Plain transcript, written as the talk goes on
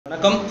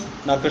வணக்கம்,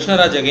 நான்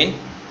கிருஷ்ணராஜ் அகைன்.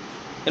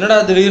 என்னடா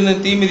திடீர்னு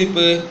தீ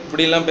மிதிப்பு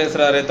இப்படிலாம்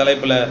பேசுகிறாரு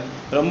தலைப்பில்,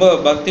 ரொம்ப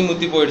பக்தி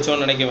முத்தி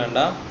போயிடுச்சோன்னு நினைக்க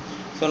வேண்டாம்.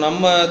 ஸோ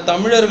நம்ம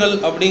தமிழர்கள்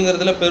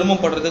அப்படிங்கிறதுல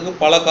பெருமைப்படுறதுக்கு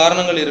பல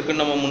காரணங்கள்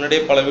இருக்குதுன்னு நம்ம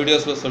முன்னாடியே பல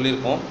வீடியோஸில்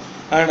சொல்லியிருக்கோம்.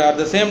 And at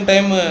the same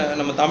time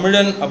நம்ம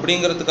தமிழன்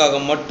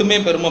அப்படிங்கிறதுக்காக மட்டுமே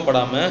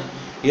பெருமைப்படாமல்,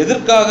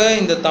 எதற்காக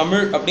இந்த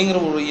தமிழ் அப்படிங்கிற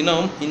ஒரு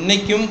இனம்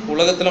இன்றைக்கும்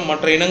உலகத்தில்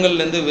மற்ற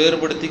இனங்கள்லேருந்து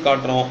வேறுபடுத்தி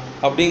காட்டுறோம்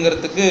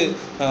அப்படிங்கிறதுக்கு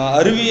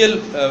அறிவியல்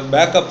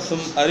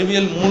பேக்கப்ஸும்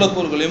அறிவியல்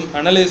மூலக்கூறுகளையும்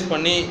அனலைஸ்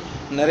பண்ணி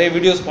நிறைய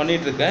வீடியோஸ்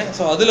பண்ணிகிட்ருக்கேன்.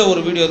 ஸோ அதில்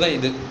ஒரு வீடியோ தான்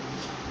இது.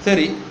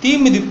 சரி, தீ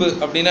மிதிப்பு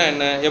அப்படின்னா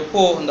என்ன?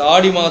 எப்போது இந்த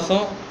ஆடி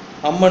மாதம்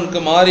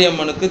அம்மனுக்கு,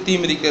 மாரியம்மனுக்கு தீ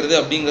மிதிக்கிறது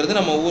அப்படிங்கிறது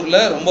நம்ம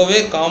ஊரில் ரொம்பவே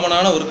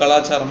காமனான ஒரு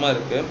கலாச்சாரமாக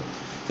இருக்குது.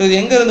 ஸோ இது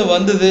எங்கேருந்து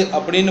வந்தது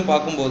அப்படின்னு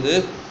பார்க்கும்போது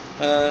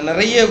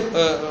நிறைய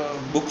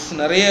புக்ஸ்,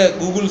 நிறைய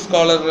கூகுள்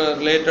ஸ்காலர்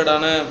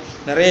ரிலேட்டடான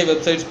நிறைய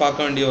வெப்சைட்ஸ்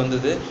பார்க்க வேண்டிய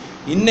வந்தது.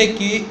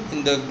 இன்றைக்கி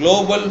இந்த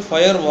குளோபல்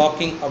ஃபயர்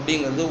வாக்கிங்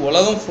அப்படிங்கிறது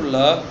உலகம்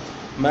ஃபுல்லாக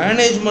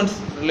மேனேஜ்மெண்ட்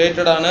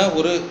ரிலேட்டடான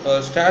ஒரு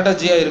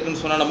ஸ்ட்ராட்டஜியாக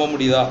இருக்குதுன்னு சொன்னால் நம்ப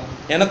முடியுதா?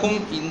 எனக்கும்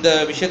இந்த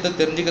விஷயத்தை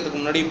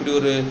தெரிஞ்சுக்கிறதுக்கு முன்னாடி இப்படி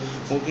ஒரு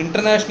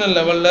இன்டர்நேஷ்னல்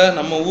லெவலில்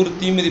நம்ம ஊர்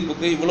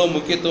தீமிதிப்புக்கு இவ்வளோ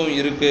முக்கியத்துவம்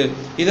இருக்குது,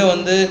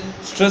 இதை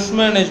ஸ்ட்ரெஸ்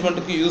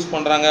மேனேஜ்மெண்ட்டுக்கு யூஸ்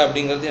பண்ணுறாங்க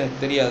அப்படிங்கிறது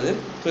எனக்கு தெரியாது.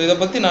 ஸோ இதை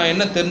பற்றி நான்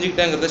என்ன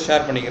தெரிஞ்சுக்கிட்டேங்கிறத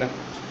ஷேர் பண்ணிக்கிறேன்.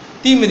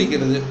 தீ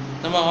மிதிக்கிறது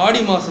நம்ம ஆடி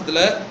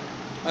மாதத்தில்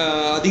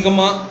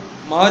அதிகமாக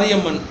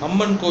மாரியம்மன்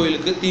அம்மன்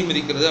கோவிலுக்கு தீ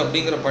மிதிக்கிறது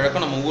அப்படிங்கிற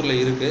பழக்கம் நம்ம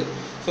ஊரில் இருக்குது.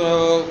 ஸோ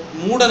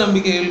மூட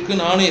நம்பிக்கைகளுக்கு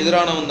நானும்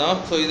எதிரானவன் தான்.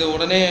 ஸோ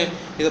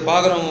இதை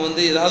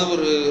பார்க்குறவங்க ஏதாவது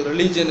ஒரு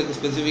ரிலீஜனுக்கு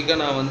ஸ்பெசிஃபிக்காக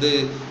நான்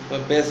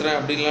பேசுகிறேன்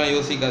அப்படின்லாம்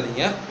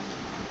யோசிக்காதீங்க.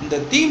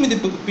 இந்த தீ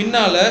மிதிப்புக்கு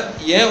பின்னால்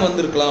ஏன்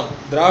வந்திருக்கலாம்?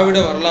 திராவிட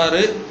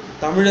வரலாறு,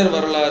 தமிழர்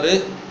வரலாறு,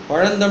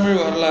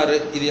 பழந்தமிழ் வரலாறு,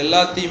 இது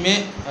எல்லாத்தையுமே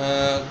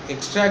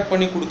எக்ஸ்ட்ராக்ட்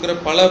பண்ணி கொடுக்குற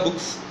பல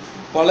புக்ஸ்,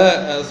 பல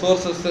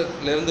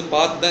சோர்ஸஸ்லேருந்து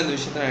பார்த்து தான் இந்த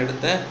விஷயத்தை நான்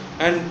எடுத்தேன்.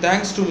 And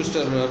thanks to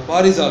mister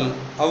Paarisaalan,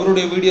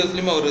 அவருடைய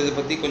வீடியோஸ்லையும் அவர் இதை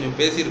பற்றி கொஞ்சம்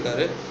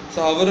பேசியிருக்காரு. ஸோ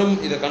அவரும்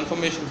இதை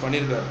கன்ஃபர்மேஷன்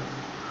பண்ணியிருக்காரு.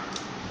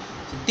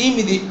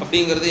 தீமிதி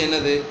அப்படிங்கிறது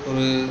என்னது?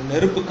 ஒரு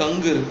நெருப்பு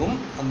கங்கு இருக்கும்.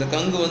 அந்த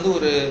கங்கு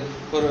ஒரு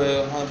ஒரு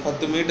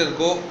 10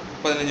 மீட்டருக்கோ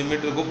 15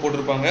 மீட்டருக்கோ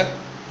போட்டிருப்பாங்க.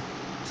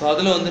 ஸோ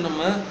அதில்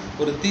நம்ம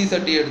ஒரு தீ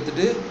சட்டி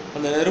எடுத்துகிட்டு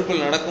அந்த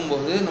நெருப்பில்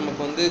நடக்கும்போது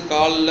நமக்கு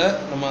காலில்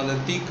நம்ம அந்த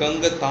தீ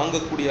கங்கை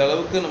தாங்கக்கூடிய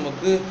அளவுக்கு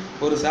நமக்கு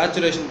ஒரு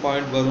சேச்சுரேஷன்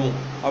பாயிண்ட் வரும்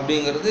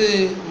அப்படிங்கிறது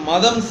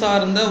மதம்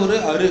சார்ந்த ஒரு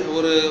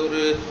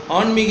ஒரு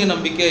ஆன்மீக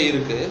நம்பிக்கை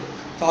இருக்குது.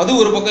 ஸோ அது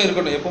ஒரு பக்கம்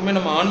இருக்கட்டும். எப்போவுமே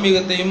நம்ம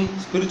ஆன்மீகத்தையும்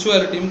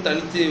ஸ்பிரிச்சுவாலிட்டியும்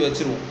தனித்து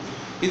வச்சுருவோம்.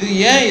 இது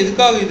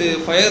எதுக்காக இது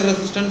ஃபயர்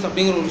ரெசிஸ்டன்ஸ்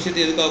அப்படிங்கிற ஒரு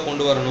விஷயத்தை எதுக்காக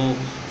கொண்டு வரணும்?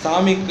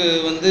 சாமிக்கு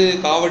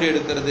காவடி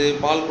எடுக்கிறது,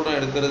 பால் குடம்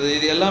எடுக்கிறது,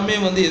 இது எல்லாமே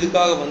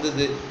எதுக்காக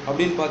வந்தது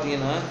அப்படின்னு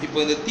பார்த்தீங்கன்னா, இப்போ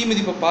இந்த தீ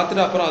மிதிப்பை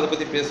பார்த்துட்டு அப்புறம் அதை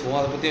பற்றி பேசுவோம்.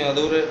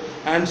 அது ஒரு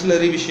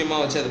ஆன்சிலரி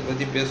விஷயமாக வச்சு அதை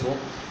பற்றி பேசுவோம்.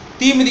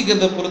 தீ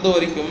மிதிக்கிறதை பொறுத்த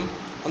வரைக்கும்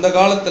அந்த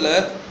காலத்தில்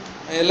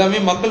எல்லாமே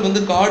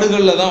மக்கள்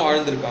காடுகளில் தான்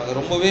வாழ்ந்திருக்காங்க.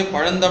 ரொம்பவே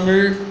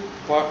பழந்தமிழ்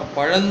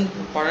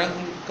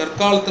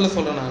கற்காலத்தில்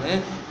சொல்கிறேன்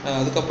நான்.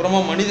 அதுக்கப்புறமா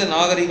மனித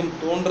நாகரிகம்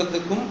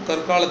தோன்றதுக்கும்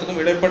கற்காலத்துக்கும்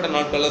இடைப்பட்ட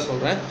நாட்களில்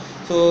சொல்கிறேன்.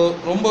 ஸோ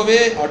ரொம்பவே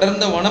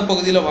அடர்ந்த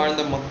வனப்பகுதியில்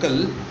வாழ்ந்த மக்கள்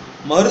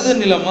மருத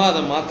நிலமாக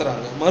அதை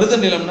மாற்றுறாங்க. மருத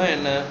நிலம்னா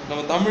என்ன?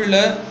 நம்ம தமிழில்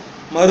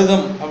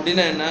மருதம்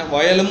அப்படின்னா என்ன?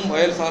 வயலும்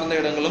வயல் சார்ந்த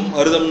இடங்களும்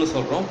மருதம்னு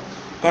சொல்கிறோம்.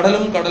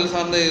 கடலும் கடல்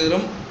சார்ந்த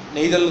இடங்களும்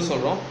நெய்தல்னு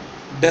சொல்கிறோம்.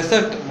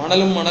 டெசர்ட்,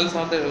 மணலும் மணல்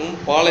சார்ந்த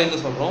இடங்களும் பாலைன்னு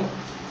சொல்கிறோம்.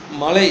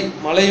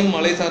 மலையும்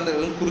மலை சார்ந்த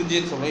இடங்களும்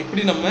குறிஞ்சின்னு சொல்கிறோம்.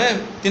 இப்படி நம்ம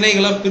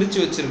திணைகளாக பிரித்து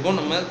வச்சுருக்கோம்.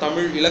 நம்ம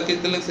தமிழ்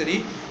இலக்கியத்திலும் சரி,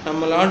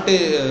 நம்ம நாட்டு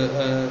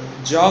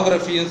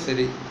ஜியாகிரஃபியும்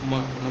சரி,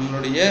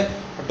 நம்மளுடைய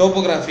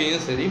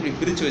டோப்போகிராஃபியும் சரி, இப்படி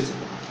பிரித்து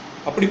வச்சுருக்கோம்.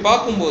 அப்படி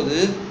பார்க்கும்போது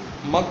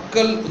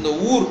மக்கள் இந்த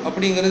ஊர்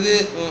அப்படிங்கிறது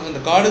அந்த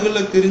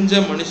காடுகளில் தெரிஞ்ச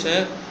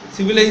மனுஷன்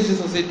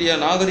சிவிலைஸ்டு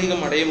சொசைட்டியாக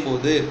நாகரிகம் அடையும்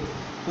போது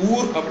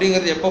ஊர்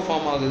அப்படிங்கிறது எப்போ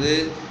ஃபார்ம் ஆகுது?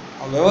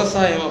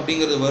 விவசாயம்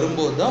அப்படிங்கிறது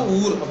வரும்போது தான்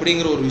ஊர்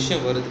அப்படிங்கிற ஒரு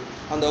விஷயம் வருது.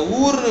 அந்த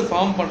ஊர்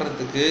ஃபார்ம்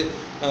பண்ணுறதுக்கு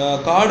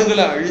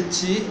காடுகளை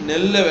அழித்து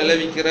நெல்லை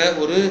விளைவிக்கிற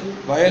ஒரு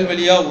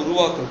வயல்வெளியாக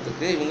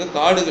உருவாக்குறதுக்கு இவங்க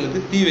காடுகளுக்கு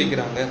தீ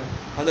வைக்கிறாங்க.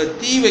 அந்த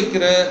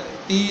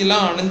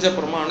தீயெல்லாம்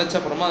அணைச்சப்புறமா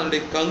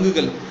அதனுடைய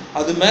கங்குகள்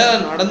அது மேலே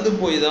நடந்து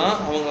போய் தான்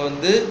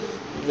அவங்க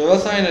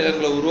விவசாய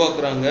நிலங்களை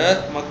உருவாக்குறாங்க,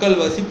 மக்கள்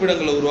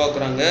வசிப்பிடங்களை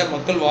உருவாக்குறாங்க,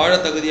 மக்கள் வாழ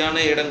தகுதியான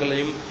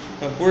இடங்களையும்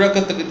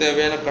புழக்கத்துக்கு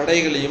தேவையான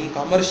கடைகளையும்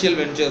கமர்ஷியல்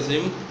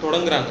வெஞ்சர்ஸையும்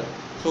தொடங்குறாங்க.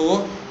 ஸோ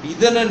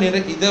இதை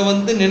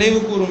நினைவு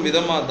கூறும்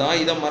விதமாக தான்,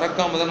 இதை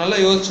மறக்காமல் தான் நல்லா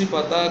யோசித்து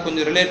பார்த்தா,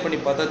 கொஞ்சம் ரிலேட் பண்ணி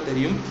பார்த்தா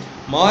தெரியும்.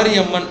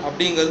 மாரியம்மன்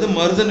அப்படிங்கிறது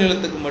மருத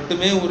நிலத்துக்கு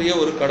மட்டுமே உரிய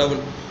ஒரு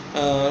கடவுள்.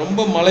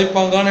 ரொம்ப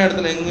மலைப்பாங்கான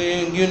இடத்துல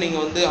எங்கேயும்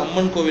நீங்கள்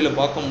அம்மன் கோவிலை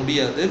பார்க்க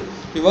முடியாது.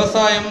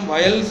 விவசாயம்,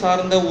 வயல்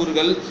சார்ந்த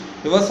ஊர்கள்,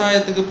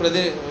 விவசாயத்துக்கு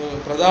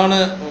பிரதான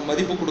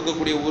மதிப்பு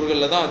கொடுக்கக்கூடிய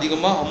ஊர்களில் தான்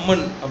அதிகமாக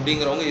அம்மன்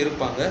அப்படிங்கிறவங்க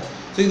இருப்பாங்க.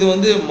 ஸோ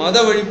இது மத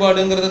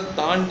வழிபாடுங்கிறத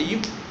தாண்டி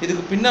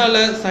இதுக்கு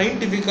பின்னால்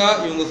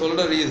சயின்டிஃபிக்காக இவங்க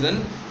சொல்கிற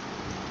ரீசன்,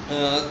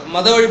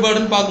 மத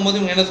வழிபாடுன்னு பார்க்கும்போது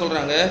இவங்க என்ன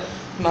சொல்கிறாங்க,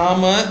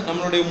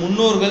 நம்மளுடைய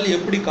முன்னோர்கள்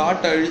எப்படி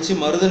காட்டை அழித்து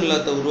மருத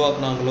நிலத்தை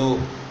உருவாக்குனாங்களோ,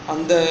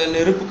 அந்த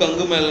நெருப்பு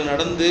கங்கு மேலே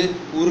நடந்து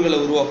ஊர்களை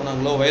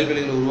உருவாக்குனாங்களோ,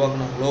 வயல்வெளிகளை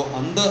உருவாக்குனாங்களோ,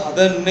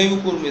 அதை நினைவு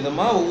கூறும்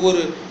விதமாக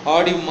ஒவ்வொரு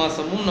ஆடி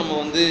மாதமும்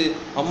நம்ம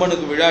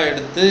அம்மனுக்கு விழா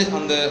எடுத்து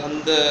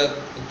அந்த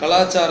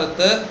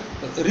கலாச்சாரத்தை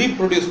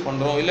ரீப்ரொடியூஸ்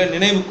பண்ணுறோம் இல்லை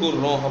நினைவு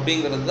கூறுறோம்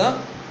அப்படிங்கிறது தான்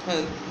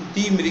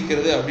தீ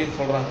மிதிக்கிறது அப்படின்னு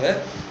சொல்கிறாங்க.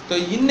 ஸோ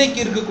இன்றைக்கி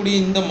இருக்கக்கூடிய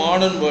இந்த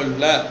மாடர்ன்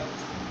வேர்ல்டில்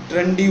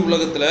ட்ரெண்டி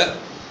உலகத்தில்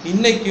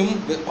இன்றைக்கும்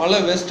பல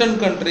வெஸ்டர்ன்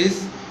கண்ட்ரிஸ்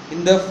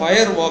இந்த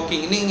ஃபயர்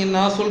வாக்கிங், நீங்கள்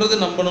நான் சொல்கிறது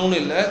நம்பணும்னு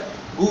இல்லை,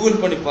 கூகுள்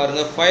பண்ணி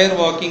பாருங்கள்,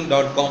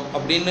 firewalking.com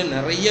அப்படின்னு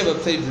நிறைய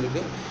வெப்சைட்ஸ்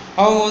இருக்குது.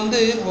 அவங்க வந்து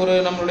ஒரு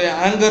நம்மளுடைய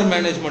ஆங்கர்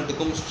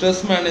மேனேஜ்மெண்ட்டுக்கும்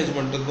ஸ்ட்ரெஸ்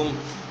மேனேஜ்மெண்ட்டுக்கும்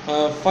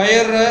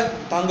ஃபயரை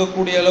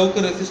தாங்கக்கூடிய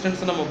அளவுக்கு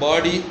ரெசிஸ்டன்ஸ் நம்ம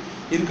பாடி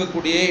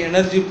இருக்கக்கூடிய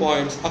எனர்ஜி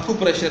பாயிண்ட்ஸ், அக்கு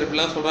ப்ரெஷர்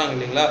இப்படிலாம் சொல்கிறாங்க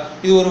இல்லைங்களா,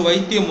 இது ஒரு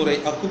வைத்திய முறை.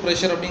 அக்கு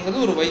ப்ரெஷர்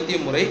அப்படிங்கிறது ஒரு வைத்திய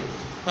முறை,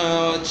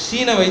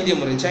 சீன வைத்திய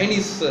முறை,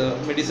 சைனீஸ்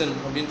மெடிசன்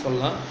அப்படின்னு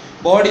சொல்லலாம்.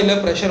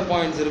 பாடியில் ப்ரெஷர்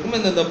பாயிண்ட்ஸ் இருக்கும்,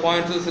 இந்த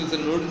பாயிண்ட்ஸில் சில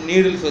சில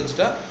நீடில்ஸ்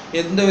வச்சுட்டா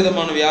எந்த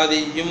விதமான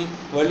வியாதியும்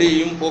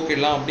வலியையும்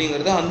போக்கிடலாம்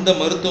அப்படிங்கிறது அந்த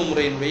மருத்துவ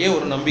முறையினுடைய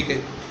ஒரு நம்பிக்கை.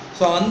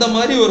 ஸோ அந்த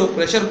மாதிரி ஒரு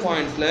ப்ரெஷர்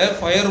பாயிண்ட்ஸில்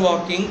ஃபயர்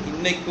வாக்கிங்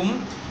இன்றைக்கும்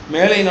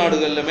மேலை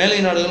நாடுகள்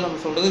நம்ம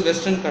சொல்கிறது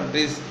வெஸ்டர்ன்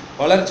கண்ட்ரிஸ்,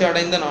 வளர்ச்சி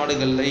அடைந்த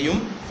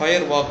நாடுகள்லையும்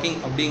ஃபயர் வாக்கிங்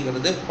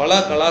அப்படிங்கிறது பல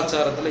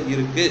கலாச்சாரத்தில்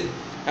இருக்குது.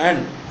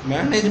 அண்ட்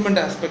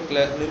மேனேஜ்மெண்ட்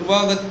ஆஸ்பெக்டில்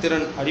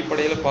நிர்வாகத்திறன்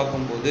அடிப்படையில்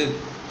பார்க்கும்போது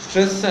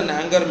ஸ்ட்ரெஸ் அண்ட்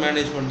ஆங்கர்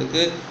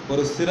மேனேஜ்மெண்ட்டுக்கு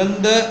ஒரு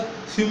சிறந்த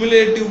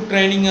சிமுலேட்டிவ்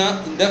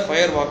ட்ரைனிங்காக இந்த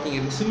ஃபயர் வாக்கிங்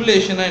இருக்குது.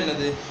 சிமுலேஷனாக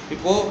என்னது,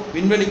 இப்போது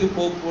விண்வெளிக்கு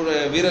போகிற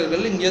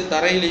வீரர்கள் இங்கே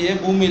தரையிலேயே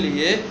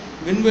பூமியிலேயே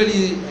விண்வெளி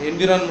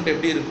என்விரான்மெண்ட்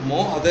எப்படி இருக்குமோ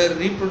அதை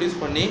ரீப்ரொடியூஸ்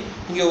பண்ணி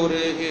இங்கே ஒரு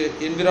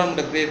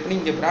என்விரான்மெண்ட்டை க்ரியேட் பண்ணி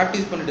இங்கே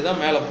ப்ராக்டிஸ் பண்ணிட்டு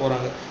தான் மேலே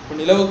போகிறாங்க. இப்போ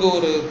நிலவுக்கு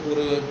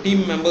ஒரு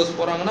டீம் மெம்பர்ஸ்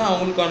போகிறாங்கன்னா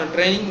அவங்களுக்கான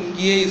ட்ரைனிங்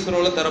இங்கேயே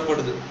இஸ்ரோவில்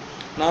தரப்படுது,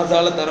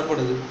 நாசாவில்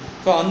தரப்படுது.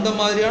 ஸோ அந்த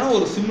மாதிரியான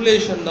ஒரு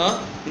சிமுலேஷன் தான்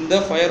இந்த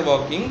ஃபயர்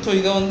வாக்கிங். ஸோ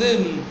இதை வந்து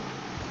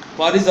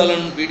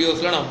பாரிசாலன்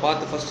வீடியோஸில் நான்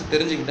பார்த்து ஃபஸ்ட்டு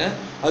தெரிஞ்சுக்கிட்டேன்.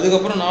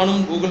 அதுக்கப்புறம்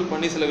நானும் கூகுள்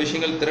பண்ணி சில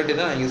விஷயங்கள் திரட்டி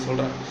தான் நான் இங்கே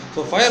சொல்கிறேன். ஸோ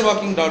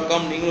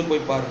firewalking.com நீங்களும்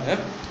போய்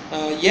பாருங்கள்.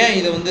 ஏன்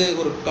இதை வந்து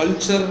ஒரு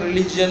கல்ச்சர்,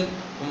 ரிலிஜியன்,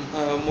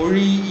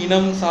 மொழி,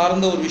 இனம்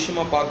சார்ந்த ஒரு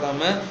விஷயமா பார்க்காம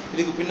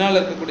இதுக்கு பின்னால்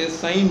இருக்கக்கூடிய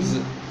சயின்ஸ்,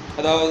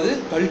 அதாவது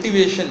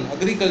கல்டிவேஷன்,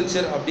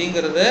 அக்ரிகல்ச்சர்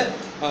அப்படிங்கிறத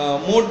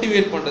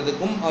மோட்டிவேட்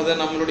பண்ணுறதுக்கும் அதை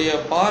நம்மளுடைய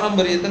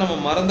பாரம்பரியத்தை நம்ம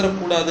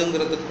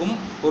மறந்துடக்கூடாதுங்கிறதுக்கும்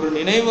ஒரு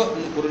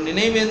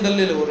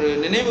நினைவேந்தல், ஒரு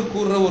நினைவு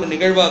கூறுற ஒரு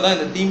நிகழ்வாக தான்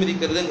இந்த தீ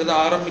மிதிக்கிறதுங்கிறது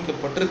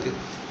ஆரம்பிக்கப்பட்டிருக்கு.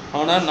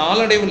 ஆனால்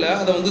நாளடைவில்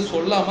அதை வந்து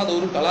சொல்லாமல் அது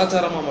ஒரு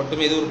கலாச்சாரமாக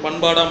மட்டுமே, இது ஒரு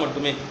பண்பாடாக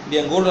மட்டுமே, இது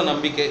எங்களோட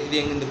நம்பிக்கை, இது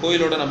இந்த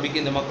கோயிலோட நம்பிக்கை,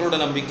 இந்த மக்களோட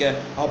நம்பிக்கை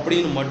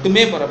அப்படின்னு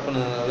மட்டுமே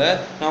பரப்புனதுனால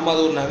நாம்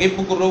அது ஒரு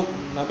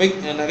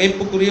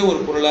நகைப்புக்குரிய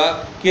ஒரு பொருளாக,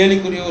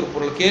 கேலிக்குரிய ஒரு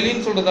பொருள்,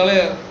 கேலின்னு சொல்கிறதால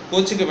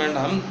கோச்சிக்க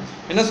வேண்டாம்.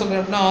 என்ன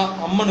சொல்கிறேன் அப்படின்னா,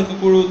 அம்மனுக்கு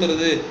குழு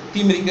ஊத்துறது, தீ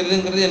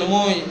மிதிக்கிறதுங்கிறது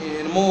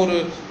என்னமோ ஒரு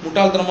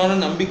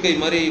முட்டாள்தனமான நம்பிக்கை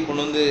மாதிரி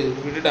கொண்டு வந்து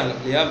விட்டுட்டாங்க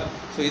இல்லையா.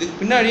 ஸோ இதுக்கு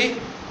பின்னாடி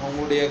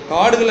அவங்களுடைய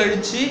காடுகள்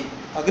அழித்து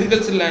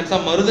அக்ரிகல்ச்சர்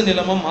லேண்ட்ஸாக மருது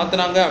நிலமாக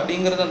மாற்றினாங்க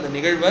அப்படிங்கிறது அந்த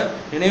நிகழ்வை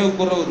நினைவு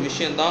கூற ஒரு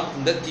விஷயந்தான்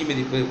இந்த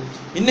தீமிதிப்பு.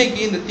 இன்றைக்கி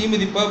இந்த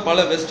தீமிதிப்பை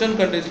பல வெஸ்டர்ன்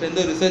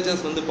கண்ட்ரீஸ்லேருந்து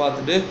ரிசர்ச்சர்ஸ் வந்து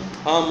பார்த்துட்டு,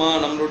 ஆமாம்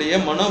நம்மளுடைய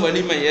மன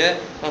வலிமையை,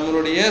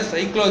 நம்மளுடைய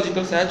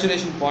சைக்கலாஜிக்கல்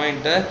சேச்சுரேஷன்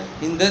பாயிண்ட்டை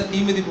இந்த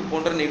தீமிதிப்பு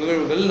போன்ற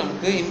நிகழ்வுகள்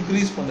நமக்கு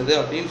இன்க்ரீஸ் பண்ணுது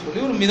அப்படின்னு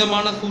சொல்லி ஒரு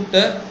மிதமான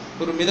சூட்டை,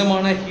 ஒரு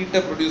மிதமான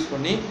ஹீட்டை ப்ரொடியூஸ்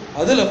பண்ணி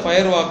அதில்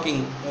ஃபயர்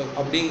வாக்கிங்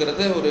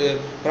அப்படிங்கிறத ஒரு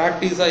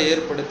ப்ராக்டிஸாக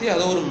ஏற்படுத்தி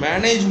அதை ஒரு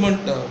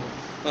மேனேஜ்மெண்ட்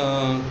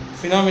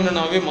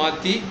ஃபினாமினாவே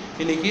மாற்றி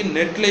இன்றைக்கி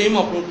நெட்லேயும்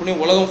அப்லோட் பண்ணி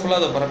உலகம் ஃபுல்லாக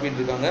அதை பரப்பிட்டு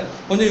இருக்காங்க.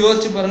 கொஞ்சம்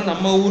யோசிச்சு பாருங்கள்,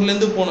 நம்ம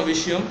ஊர்லேருந்து போன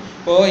விஷயம்,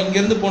 இப்போது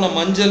இங்கேருந்து போன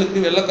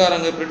மஞ்சளுக்கு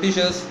வெள்ளைக்காரங்க,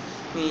 பிரிட்டிஷர்ஸ்,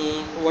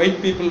 ஒயிட்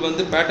பீப்புள்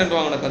வந்து பேட்டன்ட்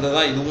வாங்கின கதை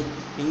தான் இதுவும்.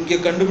 இங்கே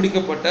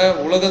கண்டுபிடிக்கப்பட்ட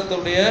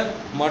உலகத்துடைய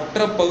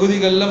மற்ற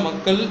பகுதிகளில்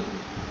மக்கள்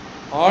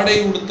ஆடை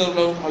உடுத்த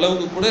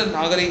அளவுக்கு கூட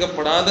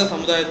நாகரிகப்படாத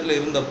சமுதாயத்தில்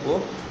இருந்தப்போ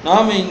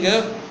நாம் இங்கே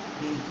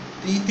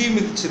தீ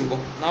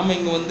மிதிச்சிருக்கோம். நாம்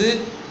இங்கே வந்து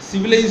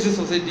சிவிலைஸ்டு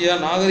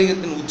சொசைட்டியாக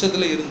நாகரிகத்தின்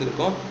உச்சத்தில்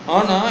இருந்திருக்கோம்.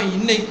 ஆனால்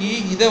இன்னைக்கு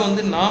இதை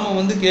வந்து நாம்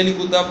வந்து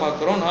கேலிக்கூத்தாக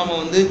பார்க்குறோம், நாம்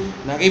வந்து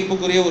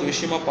நகைப்புக்குரிய ஒரு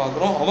விஷயமா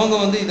பார்க்குறோம். அவங்க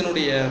வந்து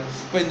இதனுடைய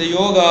இப்போ இந்த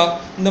யோகா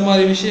இந்த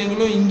மாதிரி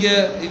விஷயங்களும் இங்கே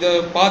இதை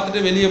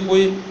பார்த்துட்டு வெளியே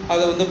போய்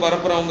அதை வந்து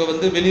பரப்புகிறவங்க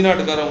வந்து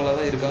வெளிநாட்டுக்காரவங்களாக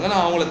தான் இருக்காங்க.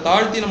 நான் அவங்கள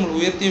தாழ்த்தி நம்மளை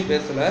உயர்த்தியும்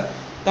பேசலை.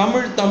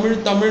 தமிழ்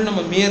தமிழ் தமிழ்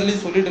நம்ம மியர்லி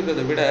சொல்லிட்டு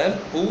இருக்கிறத விட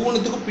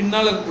ஒவ்வொன்றுத்துக்கும்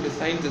பின்னால் இருக்கக்கூடிய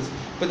சயின்சஸ்.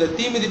 இப்போ இந்த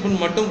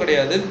தீமிதிப்புன்னு மட்டும்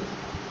கிடையாது,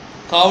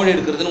 காவடி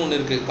எடுக்கிறதுன்னு ஒன்று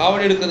இருக்குது.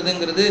 காவடி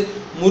எடுக்கிறதுங்கிறது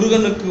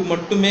முருகனுக்கு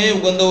மட்டுமே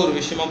உகந்த ஒரு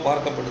விஷயமா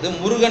பார்க்கப்படுது.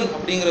 முருகன்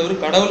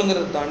அப்படிங்கிறவர்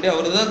கடவுளுங்கிறத தாண்டி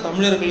அவர் தான்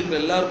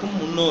தமிழர்களுக்கு எல்லாருக்கும்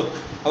முன்னோர்.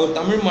 அவர்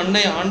தமிழ்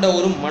மண்ணை ஆண்ட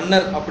ஒரு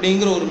மன்னர்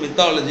அப்படிங்கிற ஒரு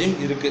மித்தாலஜியும்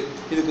இருக்குது.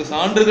 இதுக்கு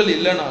சான்றுகள்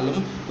இல்லைனாலும்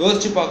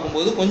யோசித்து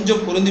பார்க்கும்போது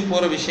கொஞ்சம் பொருந்தி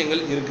போகிற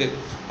விஷயங்கள் இருக்குது.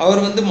 அவர்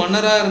வந்து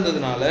மன்னராக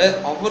இருந்ததுனால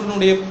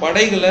அவருடைய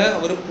படைகளை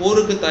அவர்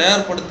போருக்கு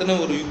தயார்படுத்தின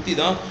ஒரு யுக்தி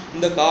தான்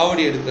இந்த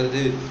காவடி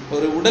எடுக்கிறது.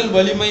 ஒரு உடல்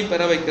வலிமை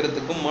பெற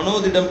வைக்கிறதுக்கும்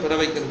மனோதிடம் பெற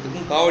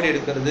வைக்கிறதுக்கும் காவடி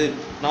எடுக்கிறது,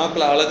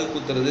 நாக்கில் அழகு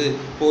குத்துறது.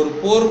 இப்போ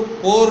ஒரு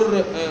போர்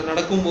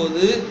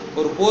நடக்கும்போது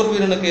ஒரு போர்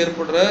வீரனுக்கு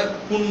ஏற்படுற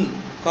புண்,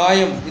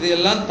 காயம்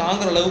இதையெல்லாம்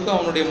தாங்குற அளவுக்கு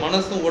அவனுடைய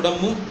மனசும்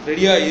உடம்பும்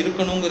ரெடியாக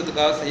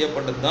இருக்கணுங்கிறதுக்காக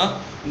செய்யப்பட்டது தான்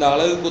இந்த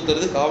அழகு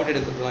குத்துறது, காவடி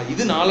எடுக்கிறது தான்.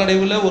 இது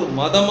நாளடைவில் ஒரு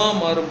மதமாக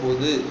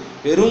மாறும்போது,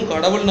 வெறும்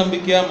கடவுள்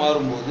நம்பிக்கையாக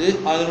மாறும்போது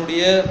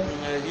அதனுடைய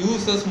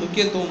யூசஸ்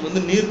முக்கியத்துவம்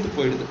வந்து நீர்த்து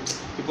போயிடுது.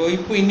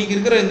 இப்போ இன்றைக்கி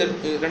இருக்கிற இந்த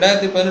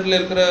 2018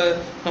 இருக்கிற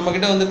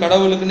நம்மக்கிட்ட வந்து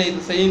கடவுளுக்குன்னு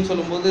இது செய்யுன்னு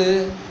சொல்லும்போது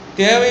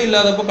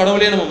தேவையில்லாதப்போ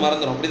கடவுளே நம்ம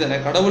மறந்துடும். அப்படி தானே?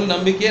 கடவுள்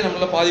நம்பிக்கையே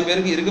நம்மள பாதி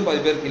பேருக்கு இருக்குது,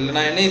 பாதி பேருக்கு இல்லை.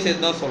 நான் என்னையும்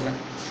சேர்த்து தான் சொல்கிறேன்.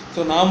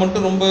 ஸோ நான்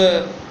மட்டும்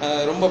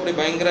ரொம்ப அப்படி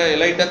பயங்கர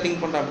எலைட்டாக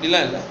திங்க் பண்ணுறேன்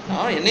அப்படிலாம் இல்லை.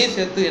 நான் என்னையும்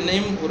சேர்த்து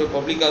என்னையும் ஒரு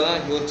பப்ளிக்காக தான்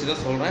யோசிச்சு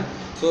தான் சொல்கிறேன்.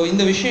 ஸோ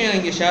இந்த விஷயம்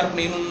இங்கே ஷேர்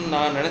பண்ணிக்கணும்னு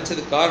நான்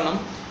நினச்சதுக்கு காரணம்,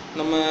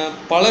 நம்ம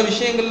பல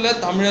விஷயங்களில்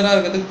தமிழராக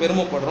இருக்கிறதுக்கு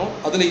பெருமைப்படுறோம்,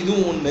 அதில்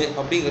இதுவும் ஒன்று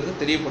அப்படிங்கிறது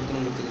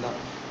தெரியப்படுத்தணுங்கிறதுக்கு தான்.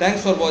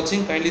 தேங்க்ஸ் ஃபார்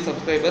வாட்சிங். Kindly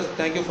subscribers.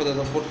 Thank you for the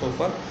support so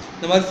for.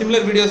 இந்த மாதிரி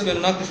சிமிலர் வீடியோஸ்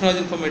வேணும்னா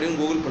கிருஷ்ணராஜ் இன்ஃபர்மேட்டிவ்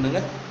கூகுள்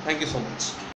பண்ணுங்கள். Thank you so much.